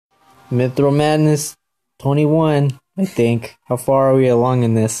Mythril Madness 21, I think. How far are we along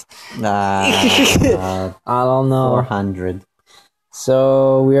in this? I don't know. 400.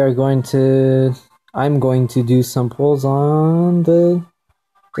 So we are going to... I'm going to do some pulls on the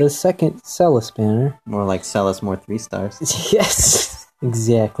second Celes banner. More like Celes, more 3 stars. Yes,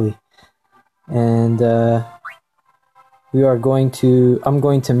 exactly. And we are going to... I'm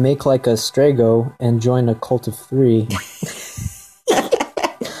going to make like a Strago and join a cult of 3.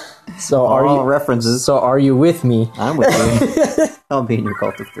 So are you references? So are you with me? I'm with you. I'll be in your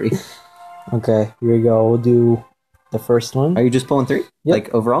cult of 3. Okay, here we go. We'll do the first one. Are you just pulling 3? Yep.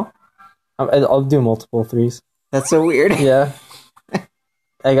 Like overall? I'll do multiple 3s. That's so weird. Yeah.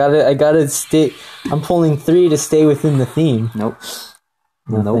 I gotta stay. I'm pulling 3 to stay within the theme. Nope.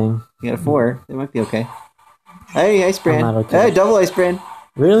 Nothing. Nope. You got a 4. It might be okay. Hey, Ice Brand. I'm not okay. Hey, double Ice Brand.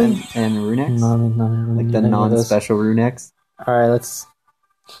 Really? And Runex? No, like the non-special Runex. Alright,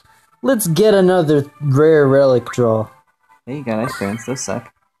 let's get another rare relic draw. Hey, you got Ice Brands. Those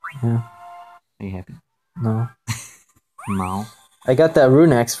suck. Yeah. Are you happy? No. No. I got that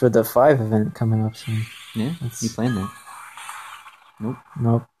Runex for the 5 event coming up soon. Yeah? You planned that. Nope.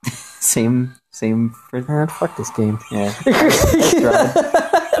 Nope. Same for... Man, fuck this game. Yeah.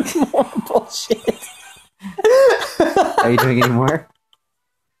 More bullshit. Are you doing any more?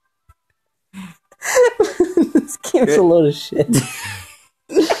 This game's a load of shit.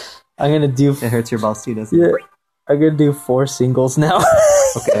 I'm gonna do... It hurts your balls too, doesn't it? Yeah. I'm gonna do 4 singles now.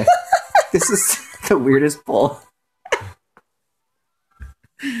 Okay. This is the weirdest pull.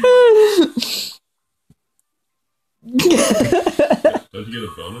 Don't you get a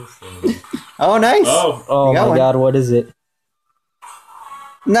bonus? Oh, nice! Oh my god, what is it?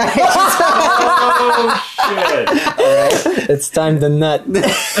 Nice! Oh, shit! Alright. It's time to nut.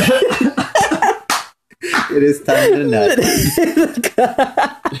 It is time to nut.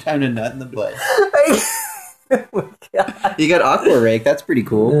 Time to nut in the butt. Oh my god. You got Aqua Rake, that's pretty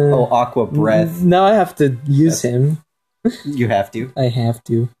cool. Aqua Breath. Now I have to use him. You have to. I have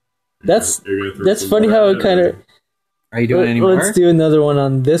to. That's That's funny how it kind of... Are you doing any more? Let's do another one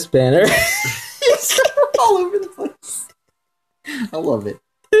on this banner. All over the place. I love it.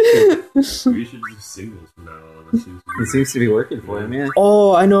 We should do singles from now on. It seems to be working for him, yeah.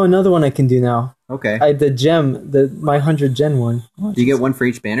 Oh, I know another one I can do now. Okay. The gem, my 100 gen one. Do you get one for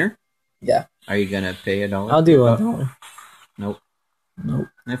each banner? Yeah. Are you gonna pay $1? I'll do $1. Nope. Nope.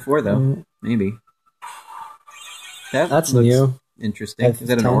 I have 4 though. Maybe. That's looks new. Interesting. Is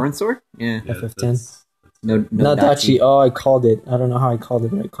that an FF10? Orange Sword? Yeah. FF10. No Dachi. Oh, I called it. I don't know how I called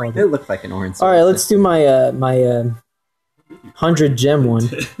it, but I called It it. looked like an Orange Sword. Alright, let's do my 100 gem one.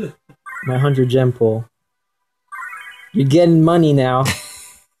 My 100 gem pull. You're getting money now,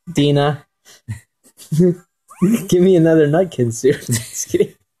 Dina. Give me another Nutkin suit. Just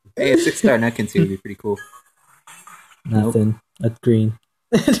kidding. Hey, a 6-star Nutkin suit would be pretty cool. Nothing. That's green.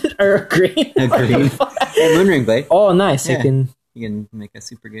 Or a green. A green. Hey, Moonring Blade. Oh, nice. Yeah. You can make that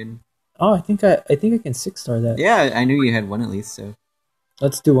super good. Oh, I think I can 6-star that. Yeah, I knew you had one at least. So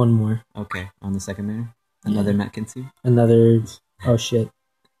let's do one more. Okay, on the second banner, another Nutkin suit. Another. Oh shit.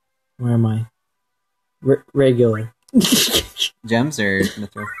 Where am I? Regular. Gems or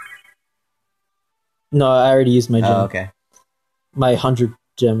Mythril? No, I already used my gem. Oh, okay. My 100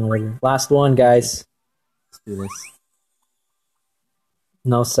 gem, whatever. Last one, guys. Let's do this.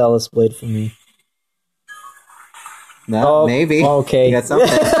 No Celes blade for me. No, maybe. Okay. You got something.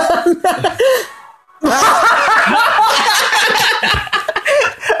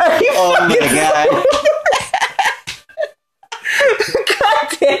 Oh my god. God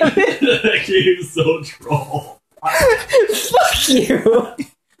damn it. That game is so troll. Fuck you.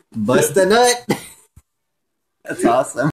 Bust a nut. That's awesome.